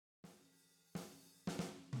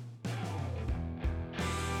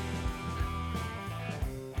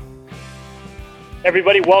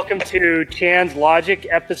Everybody, welcome to Chan's Logic,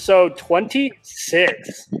 episode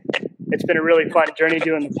 26. It's been a really fun journey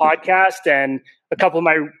doing the podcast, and a couple of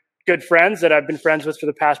my good friends that I've been friends with for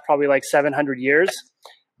the past probably like 700 years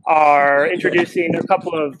are introducing a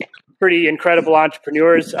couple of pretty incredible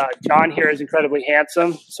entrepreneurs. John here is incredibly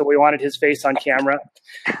handsome, so we wanted his face on camera.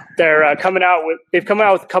 They've come out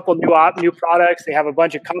with a couple new products. They have a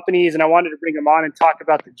bunch of companies, and I wanted to bring them on and talk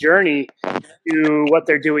about the journey to what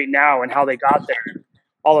they're doing now and how they got there,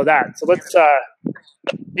 all of that. So let's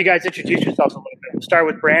you guys introduce yourselves a little bit. We'll start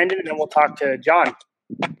with Brandon, and then we'll talk to John.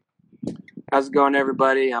 How's it going,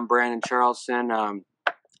 everybody? I'm Brandon Charleston.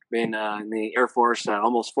 Been in the Air Force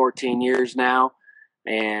almost 14 years now,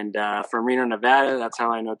 and from Reno, Nevada. That's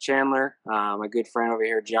how I know Chandler. My good friend over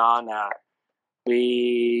here, John.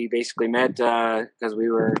 We basically met because we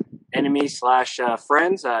were enemies /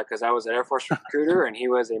 friends because I was an Air Force recruiter and he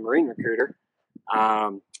was a Marine recruiter.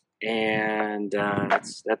 And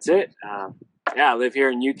that's it. I live here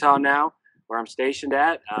in Utah now, where I'm stationed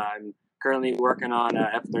at. I'm currently working on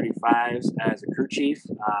F-35s as a crew chief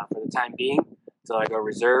for the time being until I go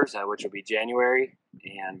reserves, which will be January.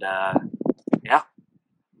 And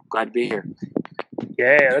glad to be here.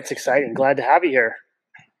 Yeah, that's exciting. Glad to have you here.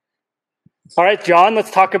 All right, John,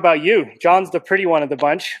 let's talk about you. John's the pretty one of the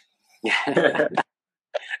bunch.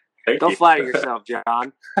 Don't flatter yourself,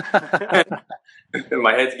 John.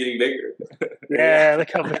 My head's getting bigger. Yeah,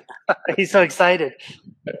 look how he's so excited.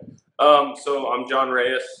 So I'm John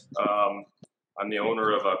Reyes. I'm the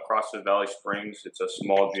owner of CrossFit Valley Springs. It's a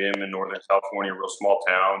small gym in Northern California, a real small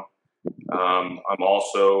town. I'm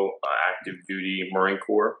also active duty Marine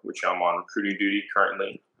Corps, which I'm on recruiting duty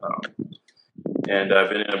currently. And I've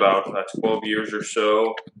been in about 12 years or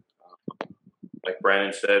so. Like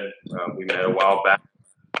Brandon said, we met a while back.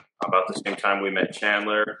 About the same time we met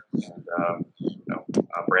Chandler. And,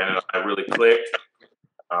 Brandon and I really clicked.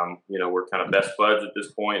 We're kind of best buds at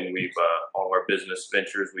this point, and we've all of our business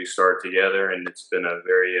ventures we started together, and it's been a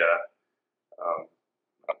very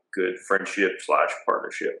good friendship /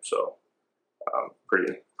 partnership. So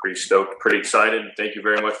pretty stoked, pretty excited. Thank you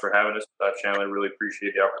very much for having us, Chandler. Really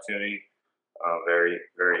appreciate the opportunity. Very,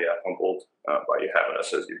 very humbled by you having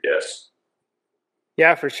us as your guests.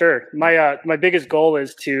 Yeah, for sure. My biggest goal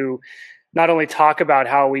is to not only talk about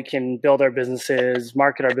how we can build our businesses,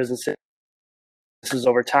 market our businesses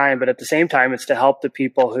over time, but at the same time, it's to help the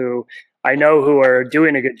people who I know who are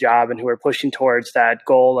doing a good job and who are pushing towards that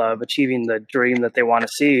goal of achieving the dream that they want to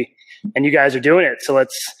see. And you guys are doing it. So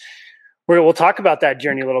we'll talk about that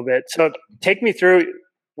journey a little bit. So take me through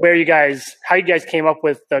how you guys came up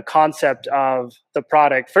with the concept of the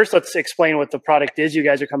product. First, let's explain what the product is you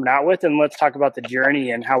guys are coming out with, and let's talk about the journey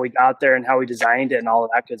and how we got there and how we designed it and all of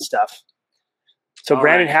that good stuff. So all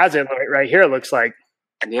Brandon has it right here, it looks like.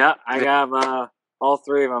 Yeah, I have all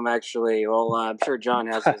three of them, actually. Well, I'm sure John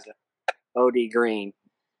has his OD green.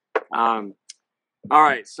 All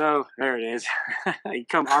right, so there it is. You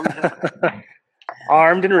come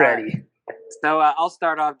armed and ready. So I'll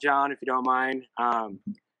start off, John, if you don't mind.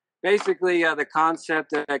 Basically, the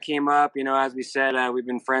concept that came up, as we said, we've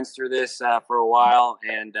been friends through this for a while,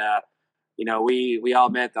 and we all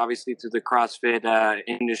met obviously through the CrossFit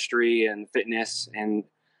industry and fitness, and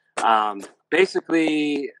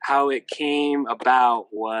basically how it came about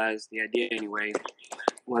was the idea anyway.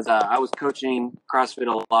 Was I was coaching CrossFit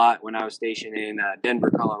a lot when I was stationed in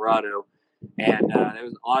Denver, Colorado, and there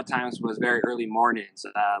was a lot of times was very early mornings.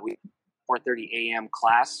 We 4:30 a.m.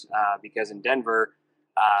 class because in Denver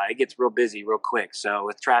it gets real busy real quick. So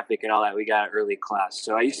with traffic and all that, we got an early class.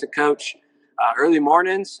 So I used to coach early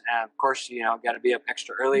mornings, and of course, got to be up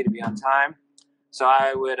extra early to be on time. So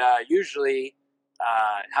I would usually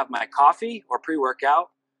have my coffee or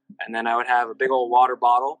pre-workout, and then I would have a big old water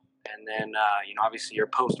bottle, and then obviously your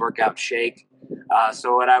post-workout shake.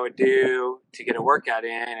 So what I would do to get a workout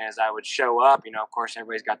in is I would show up. Of course,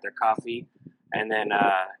 everybody's got their coffee, and then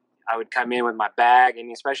I would come in with my bag,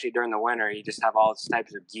 and especially during the winter, you just have all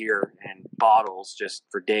types of gear and bottles just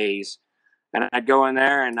for days. And I'd go in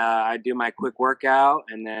there and I'd do my quick workout,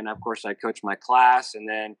 and then of course I'd coach my class, and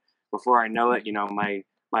then before I know it,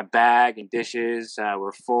 my bag and dishes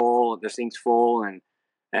were full, the sink's full, and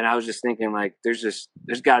I was just thinking like, there's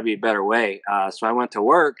got to be a better way. So I went to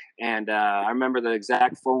work, and I remember the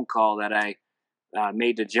exact phone call that I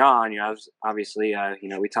made to John. I was obviously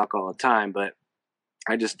we talk all the time, but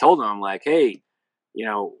I just told him, I'm like, hey,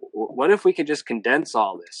 what if we could just condense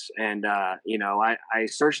all this? And, I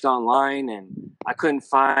searched online and I couldn't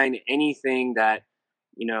find anything that,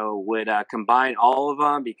 would combine all of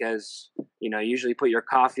them because, usually you put your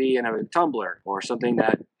coffee in a tumbler or something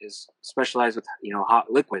that is specialized with,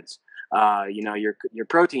 hot liquids. your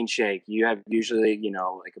protein shake. You have usually,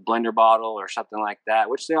 like a blender bottle or something like that,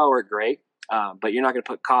 which they all work great. But you're not going to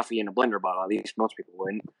put coffee in a blender bottle. At least most people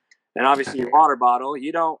wouldn't. And obviously your water bottle,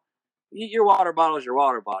 your water bottle is your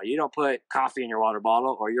water bottle. You don't put coffee in your water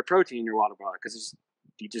bottle or your protein in your water bottle because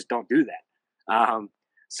you just don't do that.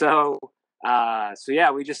 So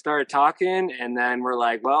yeah, we just started talking, and then we're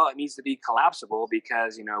like, well, it needs to be collapsible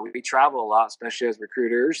because, we travel a lot, especially as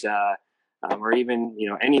recruiters, or even,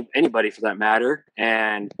 anybody for that matter.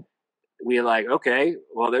 And we're like, okay,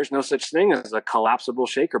 well, there's no such thing as a collapsible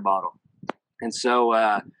shaker bottle. And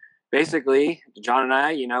so, basically, John and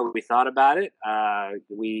I, we thought about it.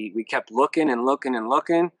 We kept looking and looking and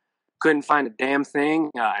looking. Couldn't find a damn thing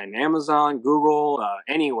in Amazon, Google,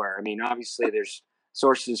 anywhere. I mean, obviously, there's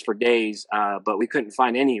sources for days, but we couldn't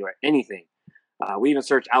find anything. We even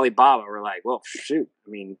searched Alibaba. We're like, well, shoot. I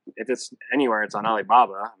mean, if it's anywhere, it's on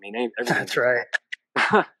Alibaba. I mean, that's right.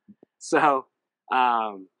 So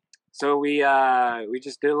we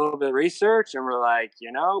just did a little bit of research, and we're like,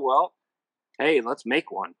 well, hey, let's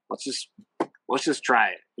make one. Let's just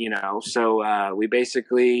try it. So we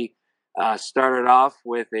basically started off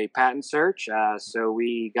with a patent search. So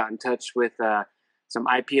we got in touch with some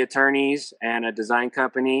IP attorneys and a design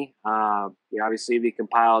company. Obviously, we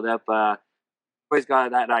compiled up. Always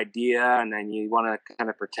got that idea, and then you want to kind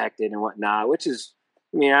of protect it and whatnot. Which is,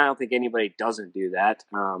 I don't think anybody doesn't do that.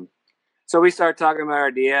 So we started talking about our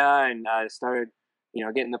idea and started,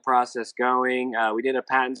 getting the process going. We did a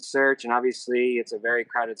patent search, and obviously, it's a very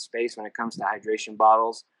crowded space when it comes to hydration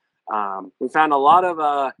bottles. We found a lot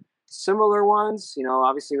of similar ones,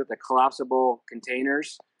 obviously with the collapsible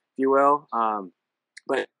containers, if you will.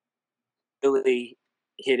 But really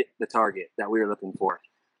hit the target that we were looking for.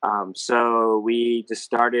 So we just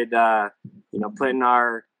started, putting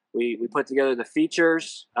we put together the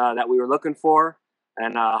features that we were looking for,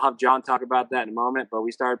 and I'll have John talk about that in a moment. But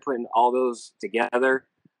we started putting all those together.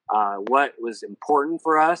 What was important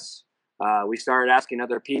for us? We started asking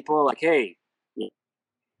other people, like, "Hey,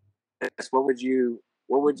 what would you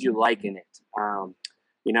like in it?"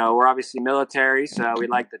 We're obviously military, so we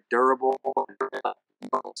like the durable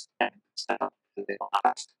stuff.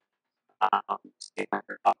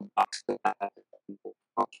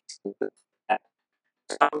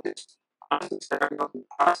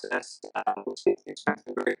 Process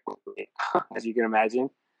very quickly, as you can imagine.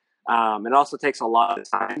 It also takes a lot of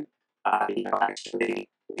time. Actually,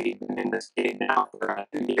 we've been in this game now for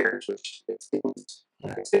 2 years, which it seems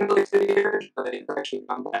like 2 years, but it's actually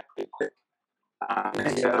gone back pretty quick.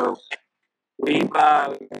 So we've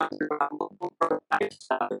gone through multiple prototypes.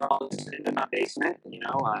 They're all sitting in my basement,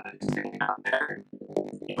 sitting out there.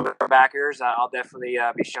 With our backers, I'll definitely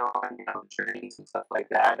be showing journeys and stuff like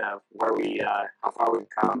that of where how far we've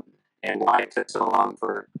come, and why it took so long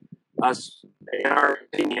for us, in our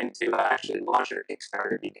opinion, to actually launch our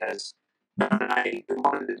Kickstarter. Because we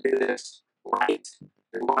wanted to do this right.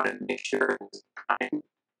 We wanted to make sure it was time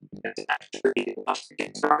to actually launch the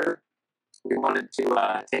Kickstarter. We wanted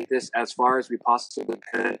to take this as far as we possibly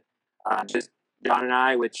could. Just John and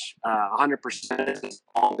I, which 100% has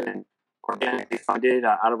all been organically funded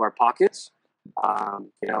out of our pockets.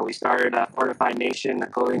 We started Fortified Nation, the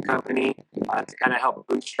clothing company, to kind of help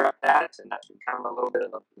bootstrap that, and that's become a little bit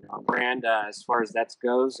of a brand as far as that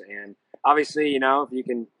goes. And obviously, if you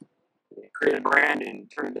can create a brand and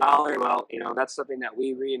turn a dollar, well, that's something that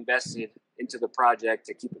we reinvested into the project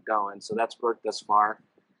to keep it going. So that's worked thus far.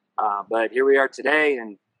 But here we are today,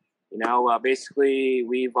 and basically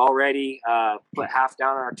we've already put half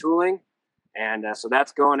down on our tooling, and so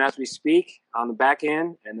that's going as we speak on the back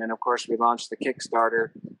end. And then, of course, we launched the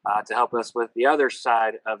Kickstarter to help us with the other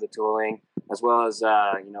side of the tooling, as well as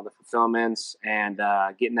the fulfillments and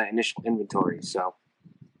getting that initial inventory. So,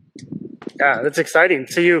 yeah, that's exciting.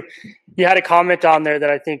 So you had a comment on there that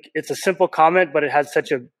I think it's a simple comment, but it has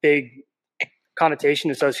such a big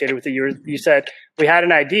connotation associated with it. You said we had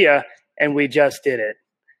an idea and we just did it.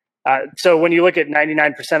 So when you look at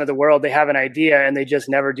 99% of the world, they have an idea and they just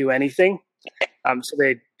never do anything. So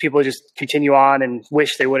people just continue on and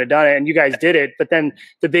wish they would have done it. And you guys did it. But then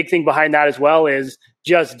the big thing behind that as well is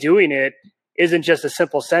just doing it isn't just a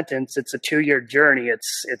simple sentence. It's a 2-year journey.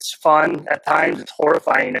 It's fun at times. It's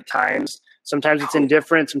horrifying at times. Sometimes it's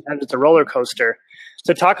indifferent. Sometimes it's a roller coaster.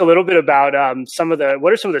 So talk a little bit about what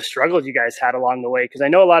are some of the struggles you guys had along the way? Because I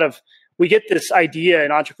know we get this idea in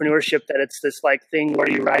entrepreneurship that it's this like thing where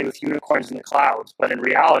you ride with unicorns in the clouds, but in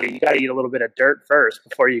reality, you got to eat a little bit of dirt first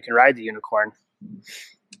before you can ride the unicorn.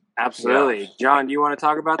 Absolutely. Yeah. John, do you want to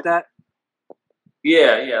talk about that?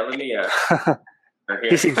 Yeah. Let me.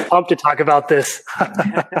 He seems pumped to talk about this.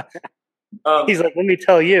 He's like, let me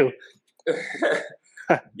tell you.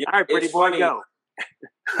 Yeah, all right, pretty boy, funny. Go.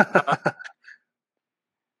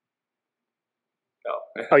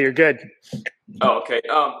 Oh, you're good. Oh, okay.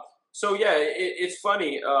 So yeah, it's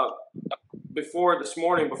funny. Before this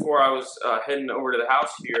morning, before I was heading over to the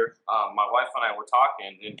house here, my wife and I were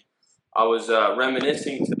talking, and I was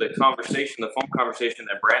reminiscing to the phone conversation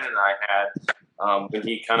that Brandon and I had when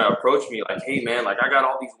he kind of approached me, like, "Hey, man, like I got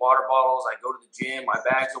all these water bottles. I go to the gym, my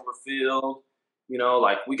bag's overfilled. You know,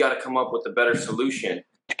 like we got to come up with a better solution."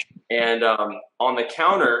 And on the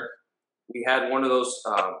counter, we had one of those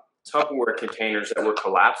Tupperware containers that were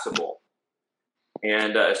collapsible.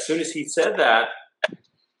 And as soon as he said that,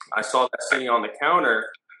 I saw that sitting on the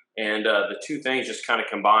counter, and the two things just kind of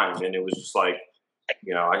combined, and it was just like,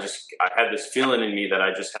 you know, I had this feeling in me that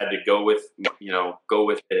I just had to go with it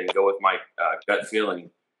and go with my gut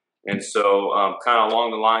feeling. And so, kind of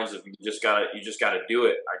along the lines of you just gotta do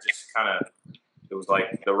it. I just it was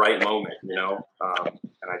like the right moment, you know,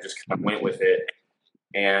 and I just kind of went with it.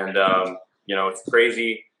 And you know, it's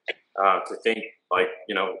crazy to think, like,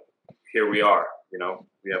 you know, here we are. You know,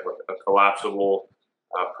 we have a collapsible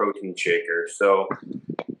protein shaker. So,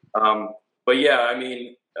 but yeah, I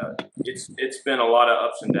mean, it's been a lot of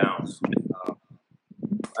ups and downs.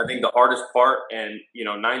 I think the hardest part, and you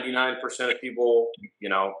know, 99% of people, you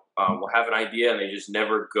know, will have an idea and they just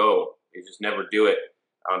never go. They just never do it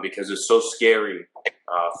because it's so scary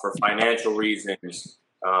for financial reasons.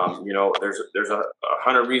 You know, there's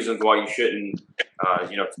 100 reasons why you shouldn't,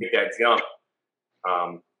 you know, take that jump.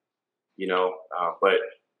 You know, but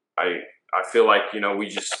I feel like, you know,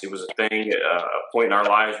 it was a thing, a point in our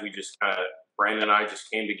lives. We just Brandon and I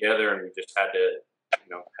just came together and we just had to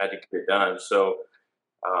get it done. So,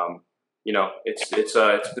 you know, it's been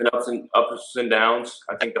ups and downs.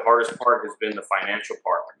 I think the hardest part has been the financial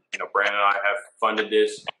part. You know, Brandon and I have funded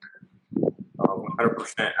this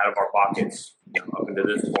 100% out of our pockets, you know, up until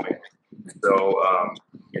this point. So,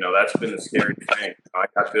 you know, that's been the scary thing. I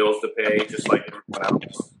got bills to pay just like everyone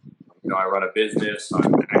else. You know, I run a business.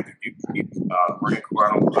 I'm an active duty Marine Corps.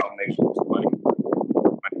 I don't make money.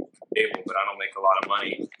 I'm stable, but I don't make a lot of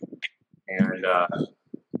money. And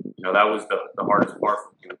you know, that was the hardest part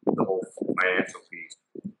for me, the whole financial piece.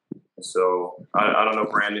 So I don't know,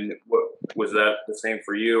 Brandon, was that the same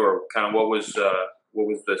for you, or kind of what was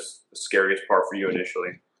the scariest part for you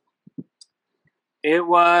initially? It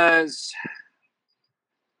was.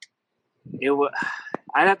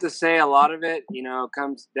 I'd have to say a lot of it, you know,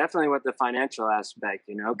 comes definitely with the financial aspect,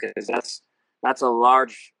 you know, because that's a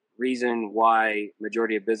large reason why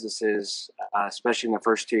majority of businesses, especially in the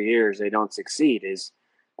first 2 years, they don't succeed is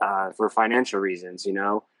for financial reasons, you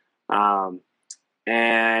know.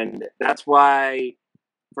 And that's why,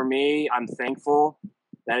 for me, I'm thankful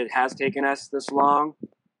that it has taken us this long,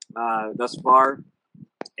 thus far.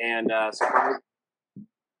 And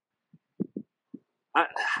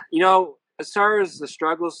you know, as far as the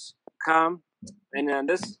struggles come, and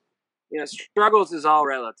this, you know, struggles is all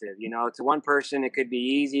relative. You know, to one person it could be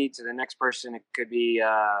easy, to the next person it could be,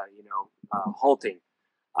 halting.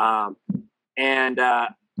 And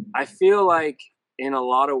I feel like in a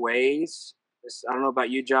lot of ways, I don't know about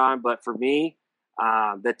you, John, but for me,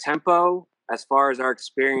 the tempo, as far as our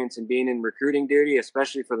experience in being in recruiting duty,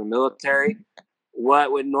 especially for the military,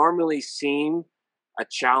 what would normally seem a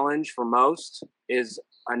challenge for most is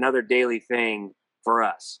another daily thing for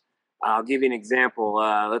us. I'll give you an example.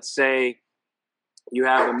 Let's say you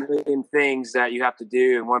have a million things that you have to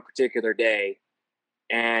do in one particular day,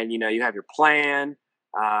 and you know you have your plan.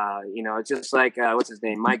 You know, it's just like what's his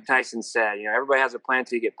name, Mike Tyson said. You know, everybody has a plan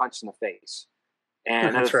until you get punched in the face,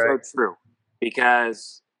 and that's right. So true,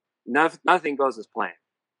 because nothing goes as planned.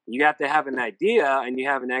 You have to have an idea, and you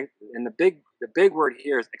have and the big word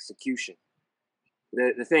here is execution.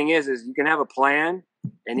 The thing is you can have a plan,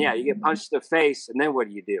 and yeah, you get punched in the face, and then what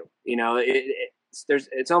do? You know,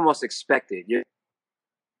 it's almost expected.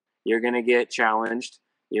 You're going to get challenged.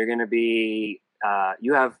 You're going to be it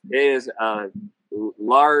is a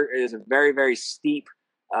very, very steep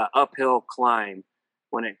uphill climb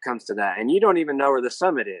when it comes to that, and you don't even know where the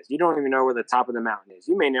summit is. You don't even know where the top of the mountain is.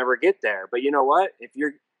 You may never get there, but you know what? If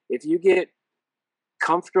you get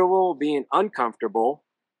comfortable being uncomfortable,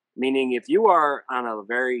 meaning if you are on a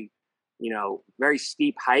very, very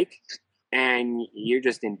steep hike and you're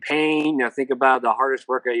just in pain, think about the hardest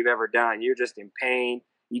workout you've ever done. You're just in pain.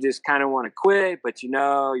 You just kind of want to quit, but you're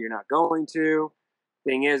not going to.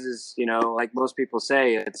 Thing is, like most people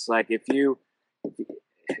say, it's like if you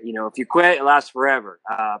quit, it lasts forever.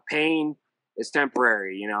 Pain is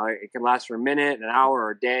temporary. It can last for a minute, an hour,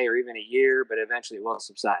 or a day, or even a year, but eventually it will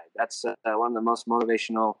subside. That's one of the most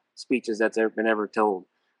motivational speeches that's ever been told.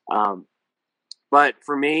 But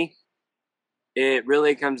for me, it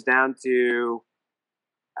really comes down to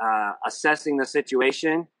assessing the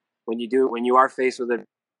situation when you are faced with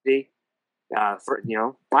for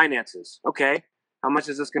finances. Okay, how much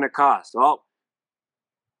is this going to cost? Well,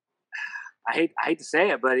 I hate to say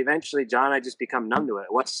it, but eventually, John, I just become numb to it.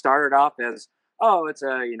 What started off as, oh, it's a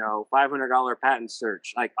 $500 patent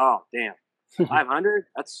search. Like, oh damn, 500?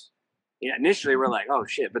 That's initially we're like, oh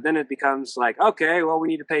shit, but then it becomes like, okay, well, we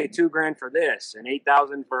need to pay $2,000 for this and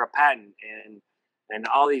 8,000 for a patent and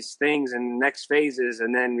all these things and next phases,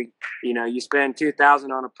 and then you spend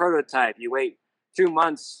 2,000 on a prototype. You wait 2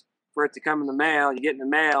 months for it to come in the mail. You get in the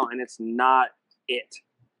mail, and it's not it.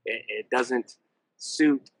 It doesn't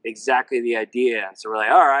suit exactly the idea. So we're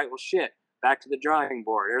like, all right, well, shit, back to the drawing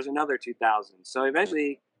board. There's another 2,000. So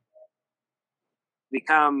eventually,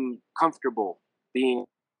 become comfortable being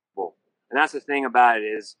comfortable. And that's the thing about it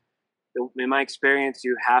is, in my experience,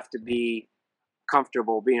 you have to be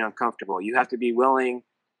comfortable being uncomfortable. You have to be willing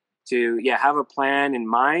to have a plan in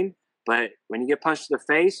mind, but when you get punched in the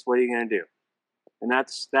face, what are you going to do? And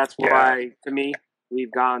that's why, to me,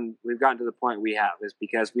 we've gotten to the point we have, is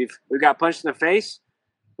because we've got punched in the face.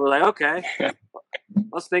 We're like, okay,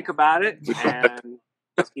 let's think about it and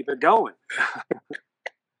let's keep it going.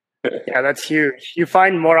 Yeah, that's huge. You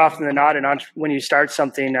find more often than not when you start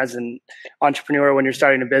something as an entrepreneur, when you're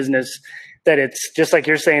starting a business, that it's just like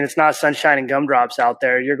you're saying, it's not sunshine and gumdrops out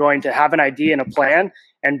there. You're going to have an idea and a plan,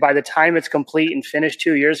 and by the time it's complete and finished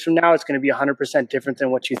 2 years from now, it's going to be 100% different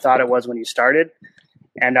than what you thought it was when you started.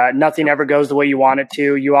 And nothing ever goes the way you want it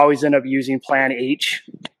to. You always end up using plan H.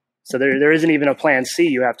 So there isn't even a plan C.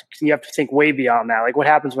 You have to think way beyond that. Like, what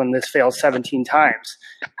happens when this fails 17 times?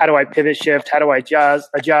 How do I pivot shift? How do I adjust?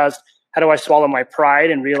 How do I swallow my pride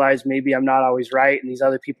and realize maybe I'm not always right and these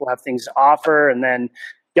other people have things to offer? And then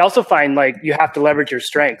you also find, like, you have to leverage your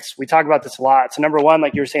strengths. We talk about this a lot. So number one,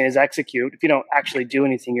 like you were saying, is execute. If you don't actually do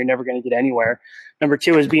anything, you're never going to get anywhere. Number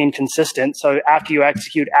two is being consistent. So after you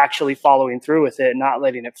execute, actually following through with it and not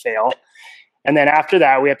letting it fail. And then after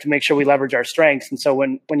that, we have to make sure we leverage our strengths. And so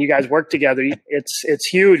when you guys work together, it's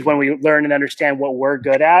huge when we learn and understand what we're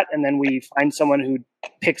good at. And then we find someone who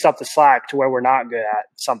picks up the slack to where we're not good at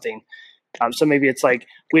something. So maybe it's like,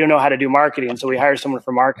 we don't know how to do marketing, so we hire someone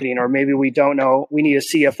for marketing, or maybe we don't know, we need a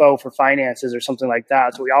CFO for finances or something like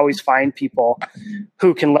that. So we always find people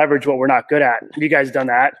who can leverage what we're not good at. Have you guys done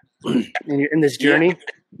that in this journey?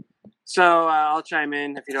 Yeah. So I'll chime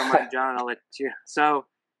in if you don't mind, John. I'll let you. So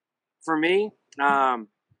for me,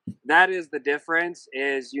 that is the difference,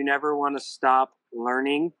 is you never want to stop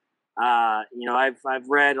learning. I've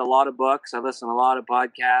read a lot of books. I listen to a lot of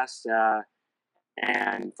podcasts.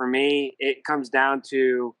 And for me, it comes down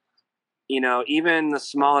to, even the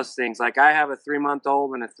smallest things. Like, I have a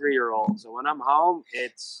 3-month-old and a 3-year-old. So when I'm home,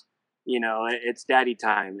 it's daddy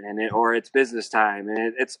time or it's business time.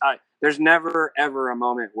 And there's never, ever a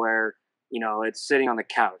moment where, it's sitting on the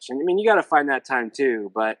couch. And I mean, you got to find that time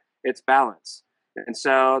too, but it's balance. And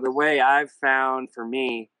so the way I've found for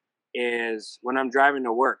me is when I'm driving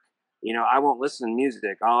to work, I won't listen to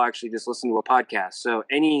music. I'll actually just listen to a podcast. So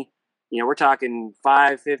we're talking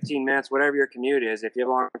 5-15 minutes, whatever your commute is. If you have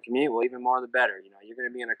a long commute, well, even more the better. You're going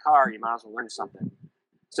to be in a car, you might as well learn something.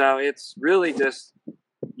 So it's really just,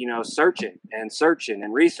 searching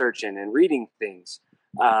and researching and reading things.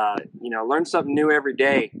 Learn something new every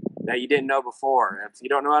day that you didn't know before. If you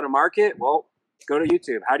don't know how to market, well, go to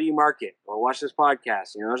YouTube. How do you market? Or watch this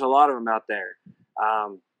podcast. There's a lot of them out there.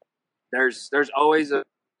 There's always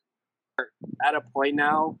at a point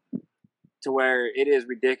now to where it is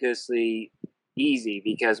ridiculously easy,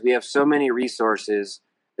 because we have so many resources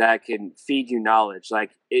that can feed you knowledge.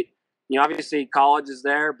 Like, obviously college is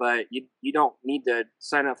there, but you don't need to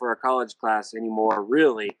sign up for a college class anymore,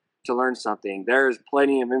 really, to learn something. There's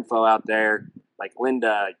plenty of info out there, like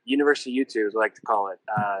Linda, University YouTube, as I like to call it,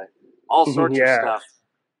 all sorts of stuff.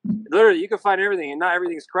 Literally, you can find everything, and not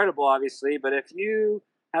everything's credible, obviously, but if you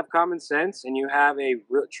have common sense and you have a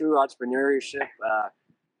true entrepreneurship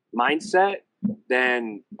mindset,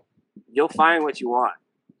 then you'll find what you want.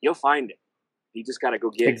 You'll find it. You just got to go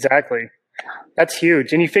get it. Exactly. That's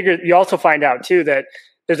huge. And you also find out too that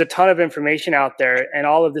there's a ton of information out there, and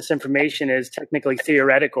all of this information is technically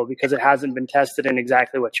theoretical because it hasn't been tested in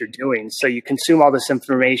exactly what you're doing. So you consume all this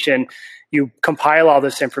information, you compile all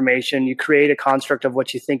this information, you create a construct of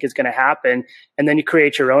what you think is going to happen, and then you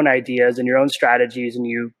create your own ideas and your own strategies, and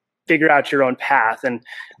you figure out your own path. And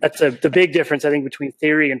that's the big difference, I think, between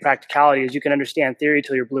theory and practicality, is you can understand theory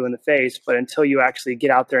till you're blue in the face, but until you actually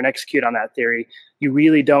get out there and execute on that theory, you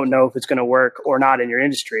really don't know if it's going to work or not in your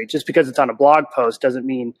industry. Just because it's on a blog post doesn't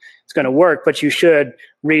mean it's going to work, but you should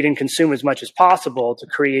read and consume as much as possible to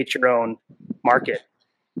create your own market.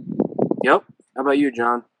 Yep. How about you,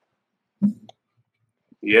 John?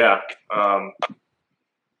 Yeah. I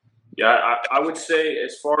would say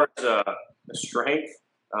as far as strength,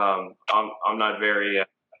 I'm not very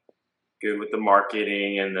good with the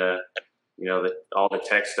marketing and all the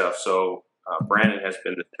tech stuff. So Brandon has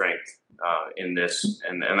been the strength in this,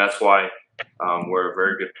 and that's why we're a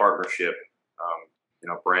very good partnership.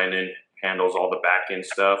 Brandon handles all the back end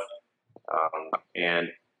stuff, and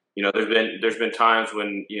there's been times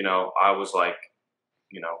when I was like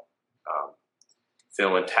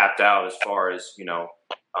feeling tapped out as far as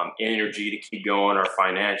energy to keep going, or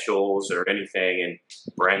financials or anything. And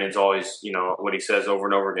Brandon's always, what he says over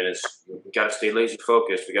and over again is, we got to stay laser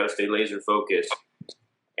focused. We got to stay laser focused.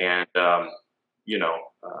 And, and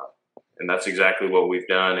that's exactly what we've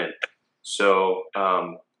done. And so,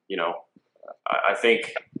 I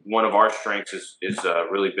think one of our strengths is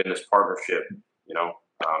really been this partnership.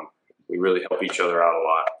 We really help each other out a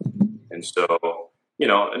lot. And so,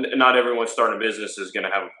 not everyone starting a business is going to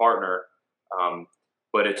have a partner.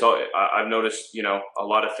 But it's all, I've noticed, a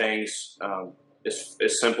lot of things,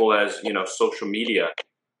 as simple as, social media.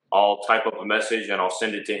 I'll type up a message and I'll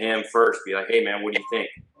send it to him first, be like, hey man, what do you think?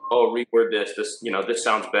 Oh, reword this, this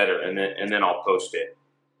sounds better. And then I'll post it.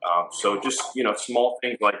 So just, small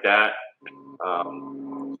things like that.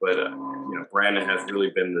 But Brandon has really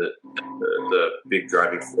been the big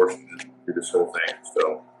driving force through this whole thing.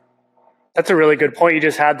 So that's a really good point you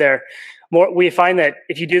just had there. We find that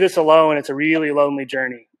if you do this alone, it's a really lonely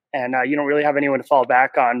journey, and you don't really have anyone to fall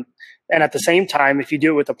back on. And at the same time, if you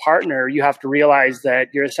do it with a partner, you have to realize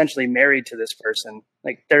that you're essentially married to this person.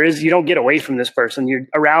 Like you don't get away from this person. You're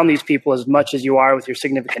around these people as much as you are with your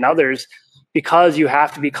significant others, because you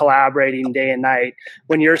have to be collaborating day and night.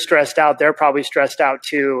 When you're stressed out, they're probably stressed out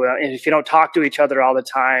too. And if you don't talk to each other all the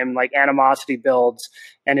time, like animosity builds.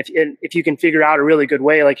 And if you can figure out a really good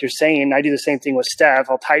way, like you're saying, I do the same thing with Steph.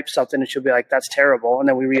 I'll type something and she'll be like, that's terrible. And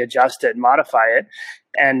then we readjust it and modify it.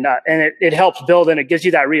 And it helps build, and it gives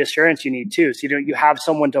you that reassurance you need too. So you have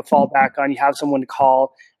someone to fall back on, you have someone to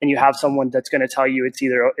call, and you have someone that's going to tell you it's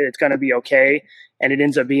going to be okay. And it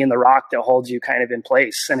ends up being the rock that holds you kind of in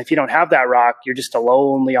place. And if you don't have that rock, you're just a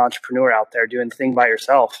lonely entrepreneur out there doing the thing by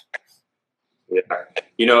yourself. Yeah.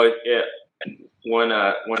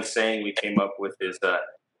 One saying we came up with is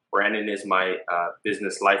Brandon is my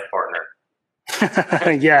business life partner.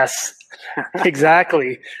 Yes,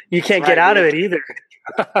 exactly. You can't get out of it either.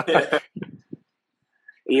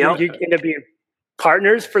 Yep. You end up being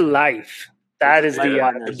partners for life. That is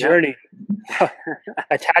the journey.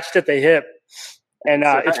 Attached at the hip. And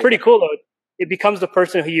it's pretty cool, though. It becomes the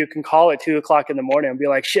person who you can call at 2:00 in the morning and be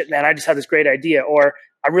like, shit, man, I just had this great idea. Or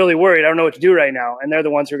I'm really worried. I don't know what to do right now. And they're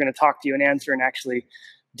the ones who are going to talk to you and answer and actually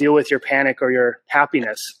deal with your panic or your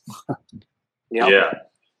happiness. Yep. Yeah.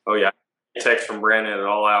 Oh, yeah. Text from Brandon at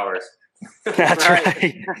all hours. That's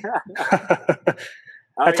right.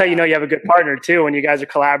 That's how you know you have a good partner, too. When you guys are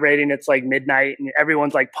collaborating, it's like midnight and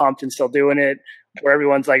everyone's like pumped and still doing it. Where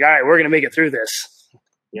everyone's like, all right, we're going to make it through this.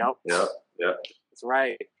 Yep. Yeah. That's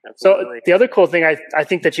right. So Absolutely. the other cool thing I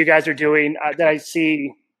think that you guys are doing that I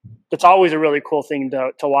see that's always a really cool thing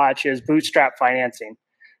to watch is bootstrap financing.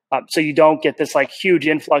 So you don't get this like huge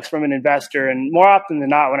influx from an investor. And more often than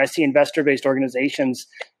not, when I see investor-based organizations,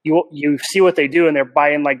 you see what they do, and they're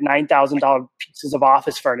buying like $9,000 pieces of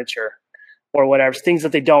office furniture or whatever, things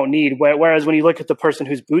that they don't need. Whereas when you look at the person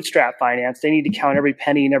who's bootstrap financed, they need to count every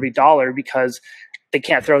penny and every dollar, because they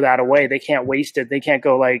can't throw that away. They can't waste it. They can't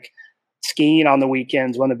go like skiing on the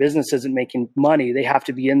weekends when the business isn't making money. They have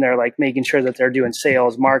to be in there like making sure that they're doing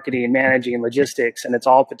sales, marketing, managing, logistics, and it's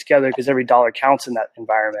all put together because every dollar counts in that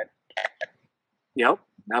environment. Yep,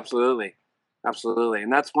 absolutely.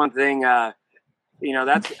 And that's one thing,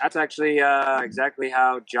 that's actually exactly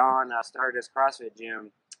how John started his CrossFit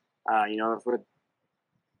gym.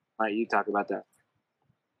 You talk about that.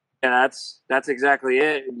 Yeah, that's exactly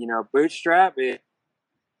it. Bootstrap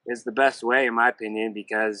is the best way, in my opinion,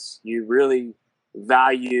 because you really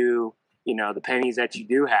value, the pennies that you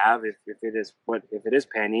do have, if it is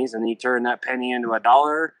pennies, and then you turn that penny into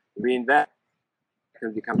 $1, you reinvest.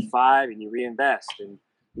 It becomes $5, and you reinvest, and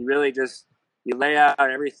you really you lay out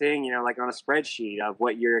everything, like on a spreadsheet of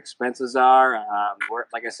what your expenses are.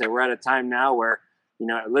 Like I said, we're at a time now where,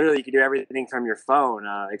 literally you can do everything from your phone,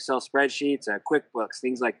 Excel spreadsheets, QuickBooks,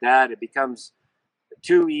 things like that. It becomes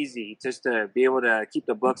too easy just to be able to keep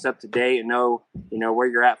the books up to date and know where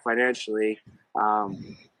you're at financially.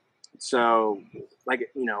 so like,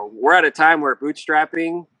 we're at a time where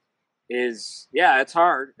bootstrapping is, it's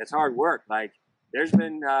hard. It's hard work. Like there's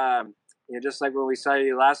been, just like when we saw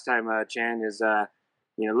you last time, Chan, is,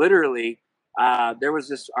 literally, there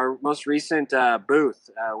was our most recent booth.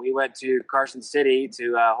 We went to Carson City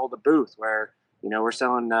to hold a booth where, we're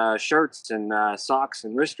selling shirts and socks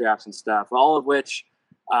and wrist straps and stuff, all of which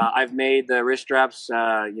I've made the wrist straps,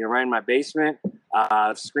 right in my basement.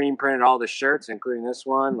 I've screen printed all the shirts, including this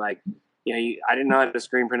one. Like, I didn't know how to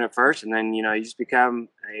screen print at first, and then, you just become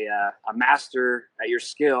a master at your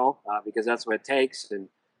skill because that's what it takes. And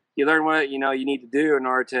you learn what, you need to do in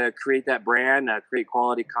order to create that brand, create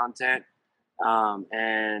quality content.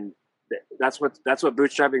 And that's what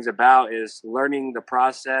bootstrapping is about, is learning the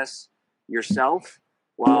process yourself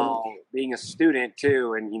while being a student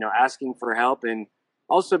too, and asking for help, and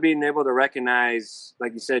also being able to recognize,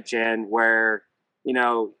 like you said, Chan, where you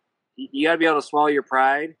got to be able to swallow your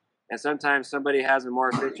pride, and sometimes somebody has a more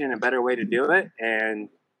efficient and better way to do it, and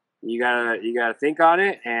you gotta think on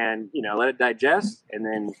it and let it digest, and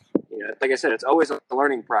then like I said, it's always a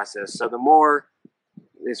learning process. So the more,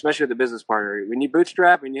 especially with the business partner, when you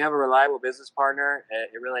bootstrap and you have a reliable business partner,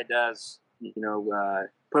 it really does,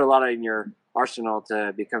 put a lot in your arsenal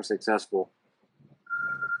to become successful.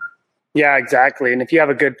 Yeah, exactly. And if you have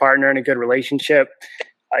a good partner and a good relationship,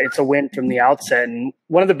 it's a win from the outset. And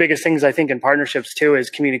one of the biggest things I think in partnerships too is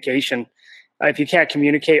communication. If you can't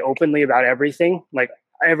communicate openly about everything, like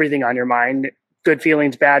everything on your mind, good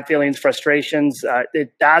feelings, bad feelings, frustrations,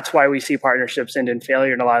 that's why we see partnerships end in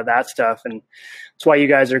failure and a lot of that stuff. And that's why you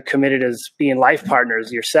guys are committed as being life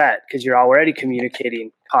partners. You're set because you're already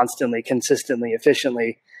communicating constantly, consistently,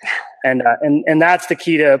 efficiently. And that's the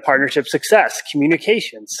key to partnership success,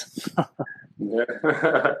 communications.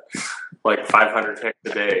 Like 500 texts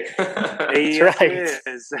a day. That's right.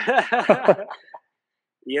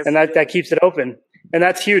 Yes, and that keeps it open. And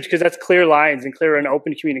that's huge because that's clear lines and clear and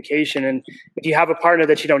open communication. And if you have a partner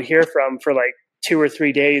that you don't hear from for like 2 or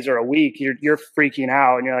 3 days or a week, you're freaking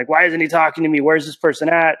out. And you're like, why isn't he talking to me? Where's this person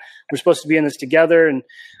at? We're supposed to be in this together. And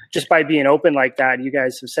just by being open like that, you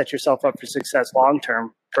guys have set yourself up for success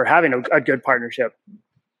long-term for having a good partnership.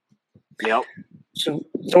 Yep. So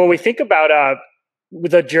when we think about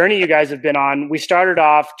the journey you guys have been on, we started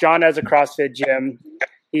off, John has a CrossFit gym.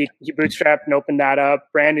 He bootstrapped and opened that up.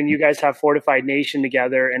 Brandon, you guys have Fortified Nation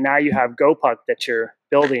together, and now you have GoPucc that you're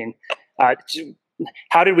building.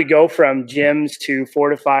 How did we go from gyms to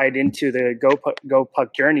Fortified into the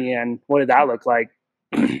GoPucc journey, and what did that look like?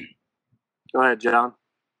 Go ahead, John.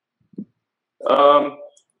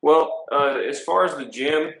 Well, as far as the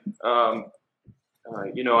gym,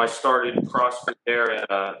 I started CrossFit there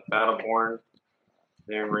at Battleborn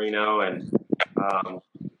there in Reno, and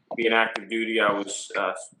being active duty, I was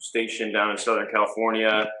stationed down in Southern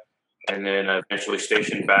California, and then eventually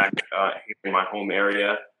stationed back here in my home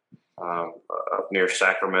area, up near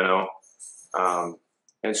Sacramento.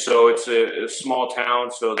 And so it's a small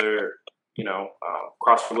town, so there,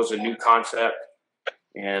 CrossFit was a new concept,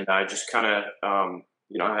 and I just kind of,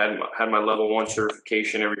 I had my level 1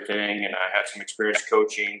 certification, everything, and I had some experience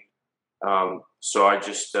coaching. So I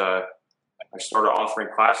just I started offering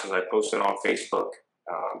classes. I posted on Facebook.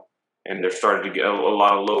 And there started to get a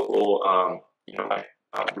lot of local,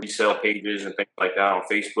 resale pages and things like that on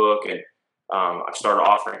Facebook. And I started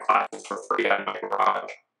offering classes for free out of my garage,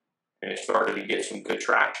 and it started to get some good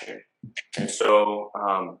traction. And so,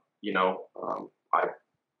 I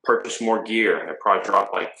purchased more gear. I probably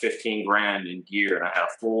dropped like $15,000 in gear, and I had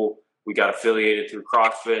we got affiliated through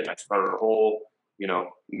CrossFit, and I started a whole,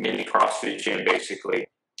 mini CrossFit gym basically.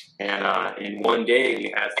 And in one day,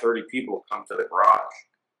 we had 30 people come to the garage.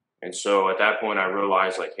 And so at that point, I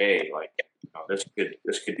realized, like, hey, this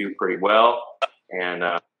could do pretty well. And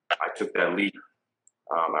I took that leap.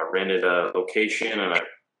 I rented a location, and I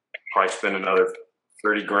probably spent another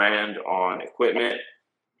 $30,000 on equipment.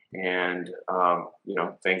 And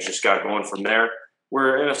things just got going from there.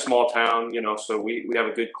 We're in a small town, so we have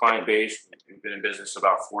a good client base. We've been in business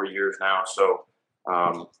about 4 years now, so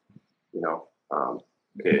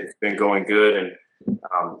it's been going good. And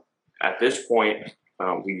at this point,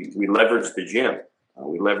 we leveraged the gym.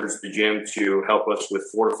 We leveraged the gym to help us with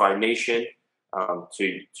Fortified Nation,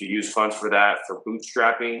 to use funds for that, for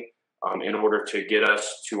bootstrapping, in order to get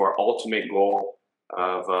us to our ultimate goal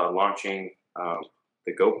of launching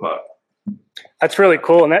the GoPucc. That's really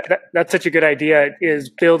cool. And that's such a good idea, is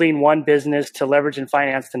building one business to leverage and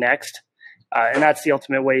finance the next. And that's the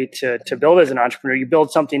ultimate way to build as an entrepreneur. You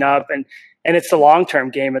build something up, and it's the long-term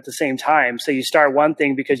game at the same time. So you start one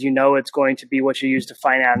thing because you know it's going to be what you use to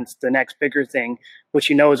finance the next bigger thing, which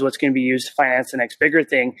you know is what's going to be used to finance the next bigger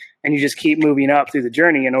thing. And you just keep moving up through the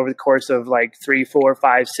journey. And over the course of like 3, 4,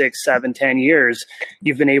 5, 6, 7, 10 years,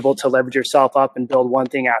 you've been able to leverage yourself up and build one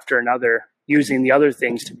thing after another, using the other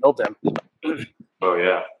things to build them. Oh,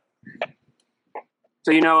 yeah.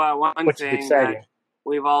 So, one Which thing is exciting. that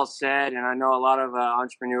we've all said, and I know a lot of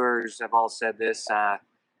entrepreneurs have all said this,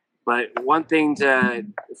 but one thing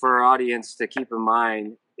for our audience to keep in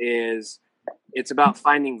mind is it's about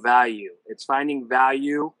finding value. It's finding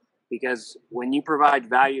value because when you provide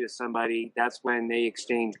value to somebody, that's when they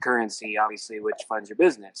exchange currency, obviously, which funds your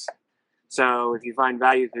business. So if you find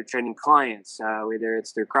value through training clients, whether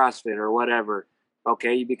it's through CrossFit or whatever,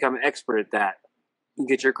 okay, you become an expert at that. You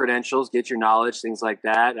get your credentials, get your knowledge, things like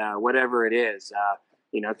that, whatever it is.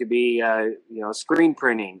 It could be, screen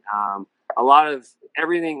printing. A lot of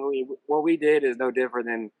everything what we did is no different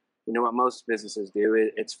than what most businesses do.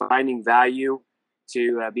 It's finding value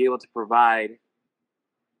to be able to provide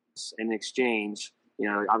in exchange.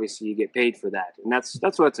 Obviously you get paid for that, and that's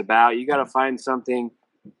what it's about. You got to find something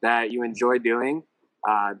that you enjoy doing,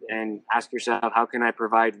 and ask yourself, how can I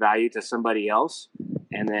provide value to somebody else,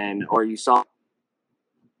 and then or you solve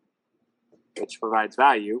which provides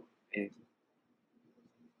value.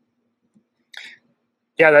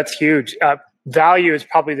 Yeah, that's huge. Value is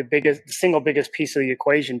probably the single biggest piece of the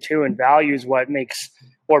equation too, and value is what makes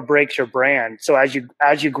or breaks your brand. So as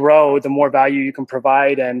you grow, the more value you can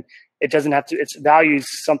provide, and it doesn't have to. It's value is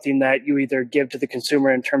something that you either give to the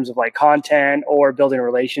consumer in terms of like content, or building a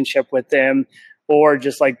relationship with them, or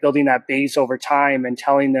just like building that base over time and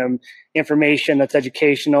telling them information that's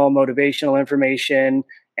educational, motivational information,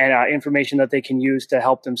 and information that they can use to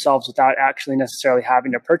help themselves without actually necessarily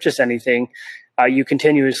having to purchase anything. You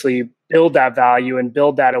continuously build that value and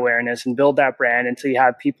build that awareness and build that brand until you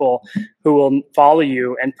have people who will follow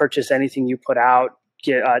you and purchase anything you put out,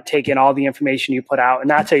 take in all the information you put out. And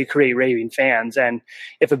that's how you create raving fans. And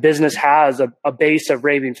if a business has a base of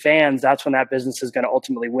raving fans, that's when that business is going to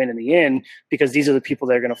ultimately win in the end, because these are the people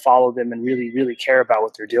that are going to follow them and really, really care about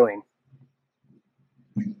what they're doing.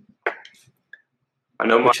 I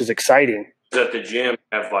know which is exciting. At the gym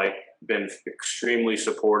have been extremely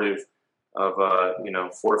supportive of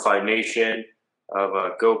Fortified Nation, of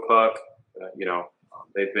GoPucc.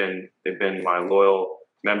 They've been my loyal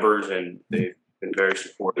members, and they've been very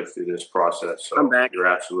supportive through this process. So I'm back. You're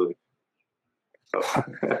absolutely.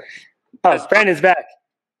 Oh, Brandon's back.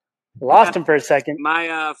 Lost him for a second.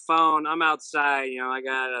 My phone. I'm outside. I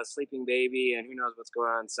got a sleeping baby, and who knows what's going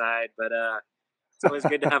on inside. But it's always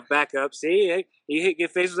good to have backup. See, you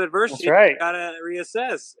get faced with adversity. That's right. You gotta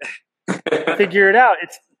reassess. Figure it out.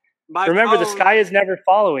 Remember, the phone, sky is never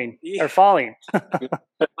falling.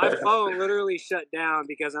 My phone literally shut down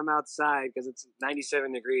because I'm outside because it's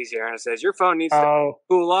 97 degrees here, and it says your phone needs to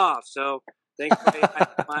cool off. So thankfully, I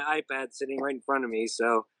have my iPad sitting right in front of me.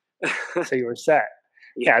 So you were set.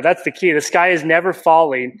 Yeah, that's the key. The sky is never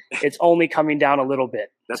falling. It's only coming down a little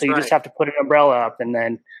bit. So you just have to put an umbrella up and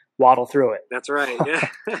then waddle through it. That's right. Yeah.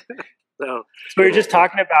 So we were just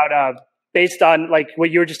talking about based on like what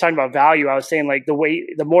you were just talking about value. I was saying like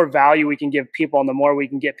the more value we can give people, and the more we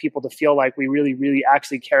can get people to feel like we really, really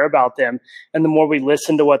actually care about them, and the more we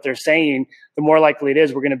listen to what they're saying, the more likely it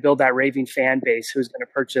is we're going to build that raving fan base who's going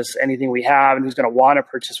to purchase anything we have and who's going to want to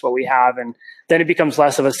purchase what we have. And then it becomes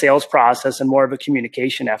less of a sales process and more of a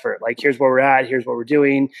communication effort. Like, here's where we're at. Here's what we're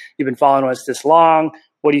doing. You've been following us this long.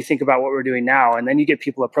 What do you think about what we're doing now? And then you get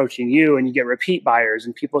people approaching you, and you get repeat buyers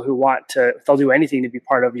and people who they'll do anything to be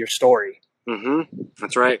part of your story. Mm-hmm.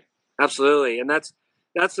 That's right. Absolutely. And that's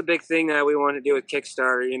the big thing that we want to do with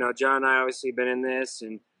Kickstarter. John and I obviously been in this,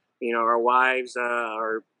 and, our wives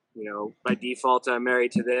are, by default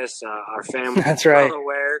married to this. Our family that's right. Well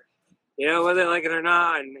aware, whether they like it or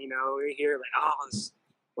not. And, we hear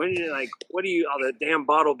like, what do you, all the damn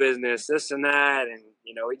bottle business, this and that. And,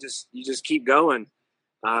 you just keep going.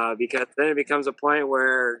 Because then it becomes a point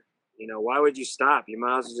where, why would you stop? You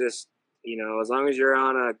might as well just, as long as you're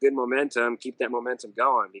on a good momentum, keep that momentum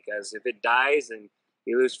going. Because if it dies and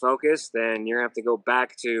you lose focus, then you're going to have to go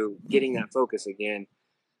back to getting that focus again.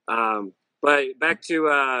 But back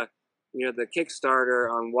to, the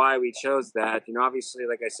Kickstarter on why we chose that. Obviously,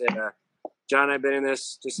 like I said, John and I have been in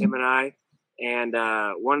this, just him and I. And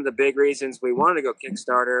one of the big reasons we wanted to go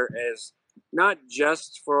Kickstarter is not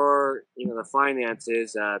just for, the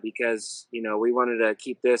finances, because, we wanted to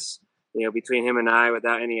keep this, between him and I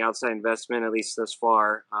without any outside investment, at least thus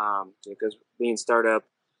far, because being startup,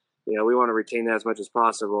 we want to retain that as much as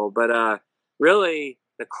possible. But really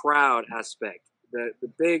the crowd aspect.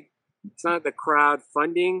 It's not the crowd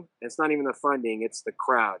funding. It's not even the funding. It's the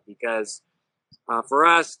crowd, because for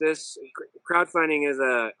us, this crowdfunding is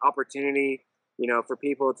a opportunity, for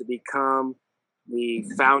people to become the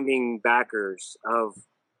founding backers of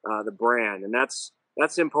the brand, and that's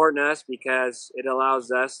important to us because it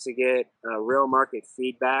allows us to get real market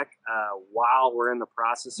feedback while we're in the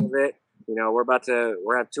process of it.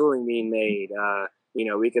 We're have tooling being made.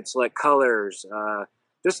 We could select colors,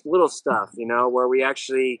 just little stuff, where we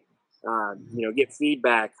actually, get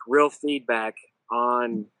feedback, real feedback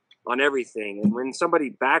on everything. And when somebody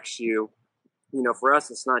backs you, for us,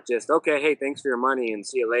 it's not just, okay, hey, thanks for your money and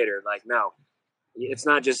see you later. Like, no, it's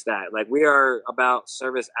not just that. Like, we are about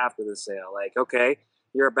service after the sale. Like, okay,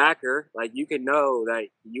 you're a backer. Like, you can know that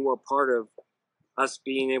you are part of us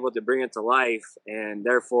being able to bring it to life. And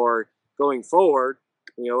therefore, going forward,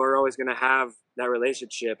 we're always going to have that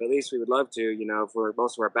relationship. At least we would love to, for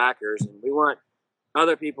most of our backers. And we want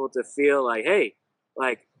other people to feel like, hey,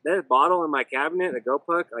 like that bottle in my cabinet, the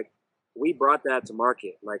GoPucc, like we brought that to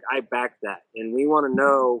market. Like I backed that. And we want to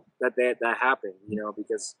know that happened,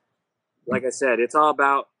 because like I said, it's all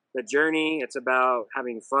about the journey. It's about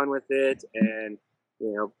having fun with it and,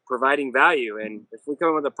 providing value. And if we come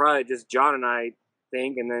up with a product, just John and I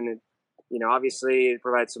think, and then, obviously it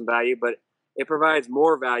provides some value, but it provides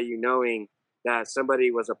more value knowing that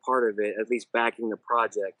somebody was a part of it, at least backing the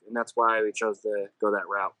project. And that's why we chose to go that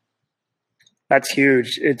route. That's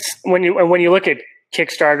huge. It's when you look at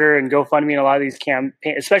Kickstarter and GoFundMe and a lot of these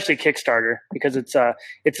campaigns, especially Kickstarter, because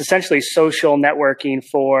it's essentially social networking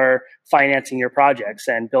for financing your projects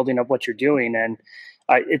and building up what you're doing. And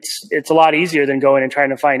it's a lot easier than going and trying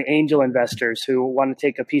to find angel investors who want to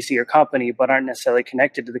take a piece of your company but aren't necessarily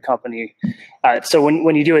connected to the company. So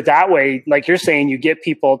when you do it that way, like you're saying, you get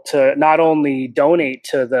people to not only donate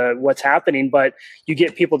to what's happening, but you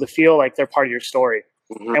get people to feel like they're part of your story.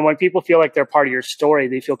 Mm-hmm. And when people feel like they're part of your story,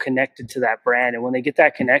 they feel connected to that brand. And when they get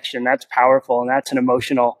that connection, that's powerful. And that's an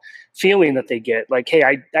emotional feeling that they get. Like, hey,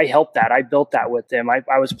 I helped that. I built that with them.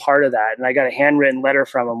 I was part of that. And I got a handwritten letter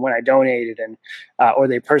from them when I donated, and or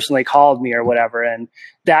they personally called me or whatever. And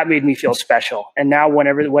that made me feel special. And now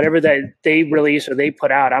whatever that they release or they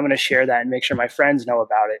put out, I'm going to share that and make sure my friends know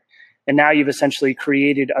about it. And now you've essentially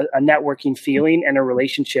created a networking feeling and a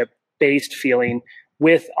relationship-based feeling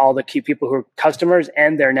with all the key people who are customers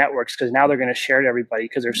and their networks, because now they're going to share to everybody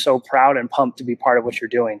because they're so proud and pumped to be part of what you're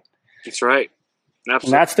doing. That's right. Absolutely.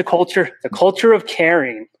 And that's the culture of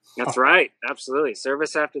caring. That's right. Absolutely.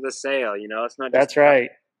 Service after the sale. It's not just that's right.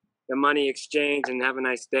 The money exchange and have a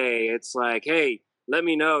nice day. It's like, hey, let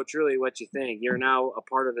me know truly what you think. You're now a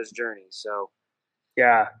part of this journey. So,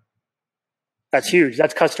 yeah, that's huge.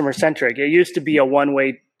 That's customer centric. It used to be a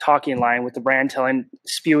one-way talking line with the brand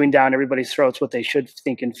spewing down everybody's throats what they should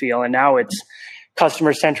think and feel. And now it's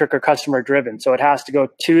customer centric or customer driven. So it has to go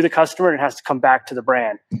to the customer and it has to come back to the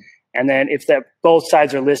brand. And then if both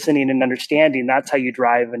sides are listening and understanding, that's how you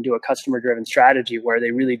drive and do a customer driven strategy where they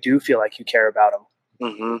really do feel like you care about them.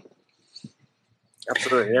 Mm-hmm.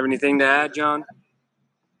 Absolutely. You have anything to add, John?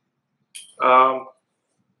 No,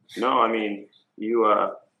 I mean,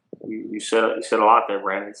 you said a lot there,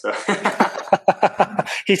 Brandon. So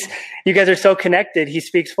you guys are so connected. He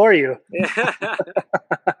speaks for you. Yeah.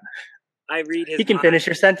 I read his. He can finish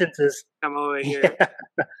your sentences. Come over here. Yeah.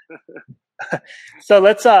 So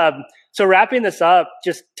let's. So wrapping this up,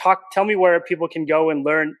 just tell me where people can go and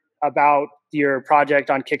learn about your project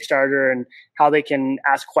on Kickstarter and how they can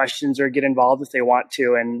ask questions or get involved if they want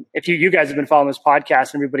to. And if you guys have been following this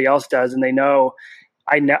podcast and everybody else does, and they know.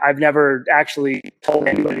 I've never actually told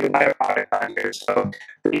anybody about my product on here. So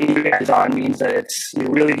being you guys on means that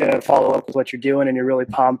you're really going to follow up with what you're doing and you're really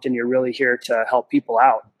pumped and you're really here to help people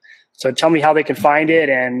out. So tell me how they can find it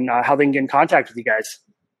and how they can get in contact with you guys.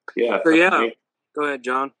 Yeah. Go ahead,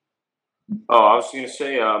 John. Oh, I was going to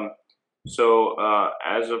say,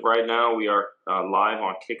 as of right now, we are live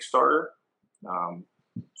on Kickstarter.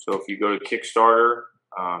 So if you go to Kickstarter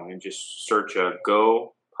and just search GoPucc,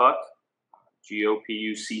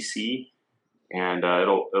 GoPucc, and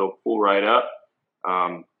it'll pull right up.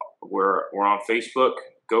 We're on Facebook,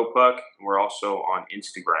 GoPucc, and we're also on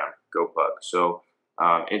Instagram, GoPucc. So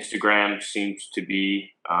Instagram seems to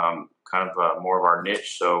be kind of more of our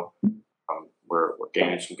niche. So we're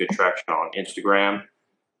gaining some good traction on Instagram.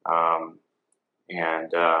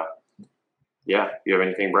 Yeah, you have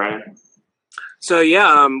anything, Brandon? So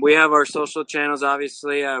we have our social channels.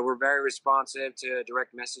 Obviously, we're very responsive to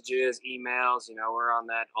direct messages, emails. We're on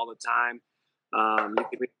that all the time. You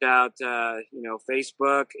can reach out,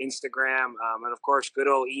 Facebook, Instagram, and of course, good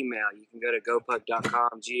old email. You can go to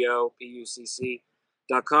gopucc.com,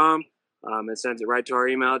 GoPucc.com, and send it right to our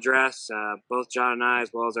email address. Both John and I,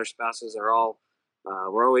 as well as our spouses, we're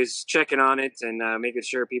always checking on it and making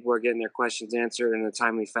sure people are getting their questions answered in a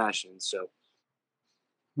timely fashion. So,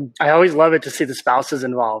 I always love it to see the spouses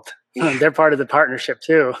involved. They're part of the partnership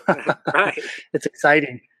too. Right. It's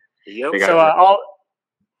exciting. Yep. So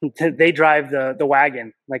they drive the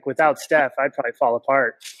wagon. Like without Steph, I'd probably fall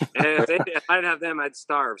apart. If I didn't have them, I'd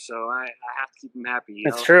starve. So I have to keep them happy.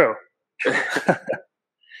 That's true.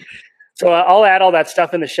 So I'll add all that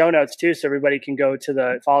stuff in the show notes too, so everybody can go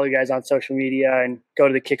to follow you guys on social media and go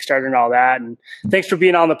to the Kickstarter and all that. And thanks for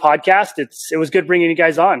being on the podcast. It was good bringing you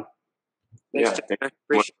guys on. Thanks,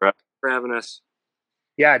 appreciate for having us.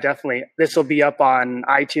 Yeah, definitely. This will be up on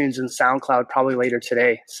iTunes and SoundCloud probably later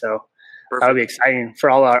today. So Perfect. That'll be exciting for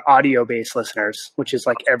all our audio-based listeners, which is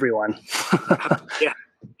like everyone. Yeah.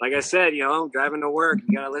 Like I said, driving to work,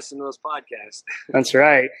 you got to listen to those podcasts. That's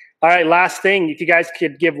right. All right. Last thing, if you guys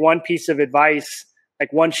could give one piece of advice,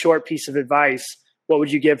 like one short piece of advice, what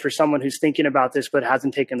would you give for someone who's thinking about this but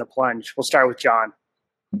hasn't taken the plunge? We'll start with John.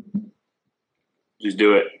 Just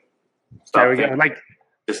do it. There we go.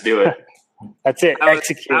 Just do it. That's it.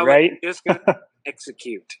 Execute, right? Just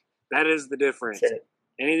execute. That is the difference.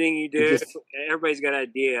 Anything you do, everybody's got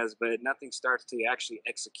ideas, but nothing starts till you actually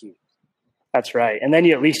execute. That's right. And then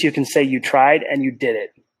at least you can say you tried and you did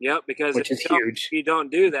it. Yep, because which is huge. If you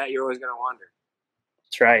don't do that, you're always going to wonder.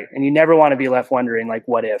 That's right. And you never want to be left wondering, like,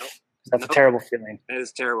 what if? That's a terrible feeling. That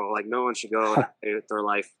is terrible. Like, no one should go with their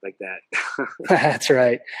life like that. That's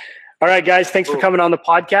right. All right, guys. Thanks for coming on the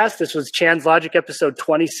podcast. This was Chan's Logic episode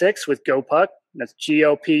 26 with GoPucc. That's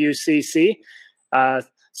GoPucc.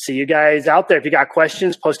 See you guys out there. If you got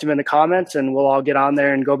questions, post them in the comments, and we'll all get on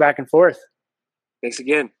there and go back and forth. Thanks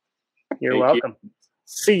again. You're welcome.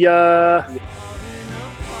 See ya.